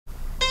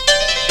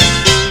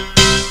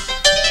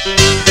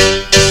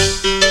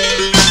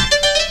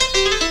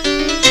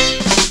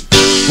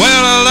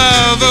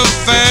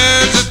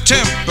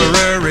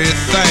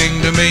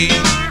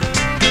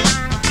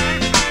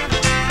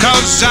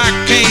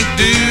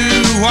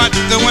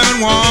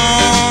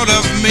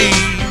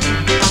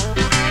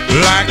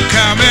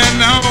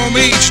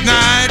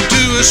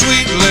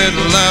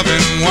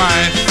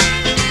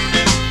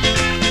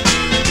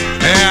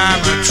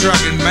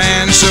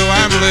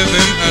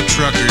a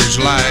trucker's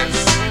life.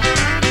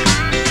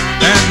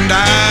 And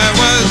I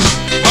was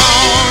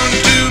born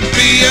to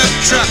be a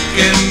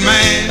trucking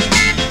man.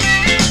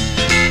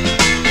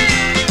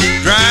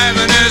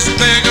 Driving this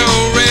big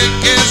old rig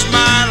is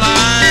my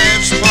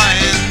life's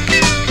plan.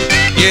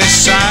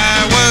 Yes,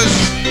 I was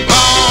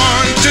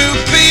born to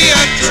be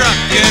a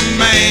trucking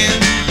man.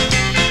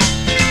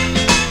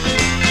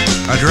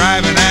 A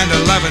driving and a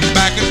loving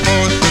back and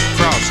forth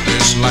across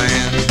this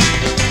land.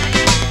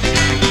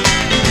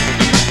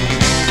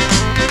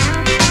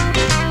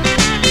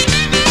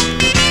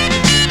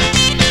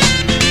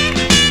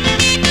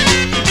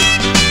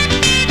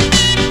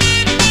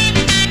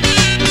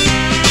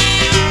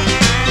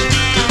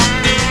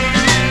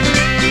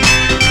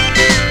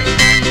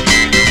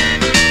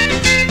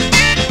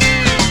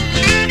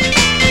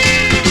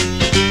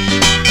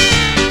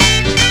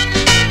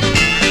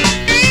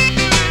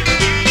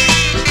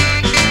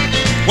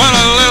 Well,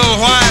 a little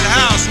white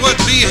house would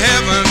be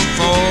heaven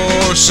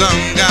for some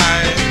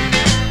guy,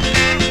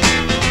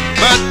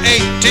 but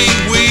 18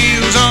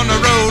 wheels on the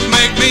road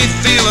make me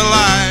feel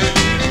alive.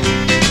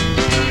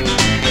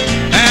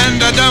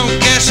 And I don't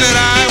guess that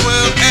I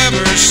will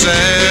ever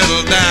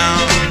settle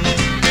down.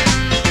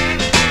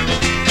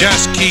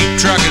 Just keep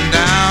trucking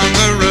down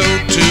the road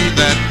to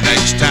that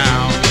next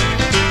town.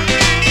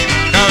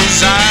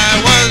 'Cause I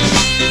was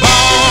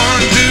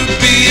born to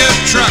be a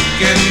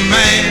trucking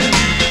man.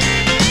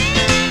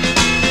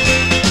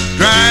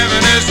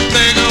 Driving this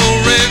big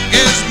old rig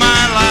is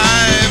my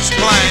life's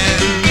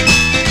plan.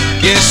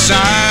 Yes,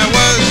 I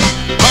was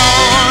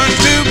born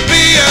to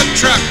be a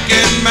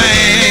trucking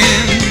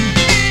man.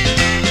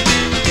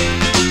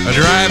 A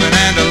driving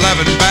and a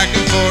loving back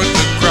and forth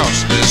across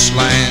this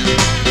land.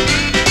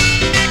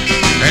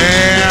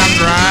 Yeah.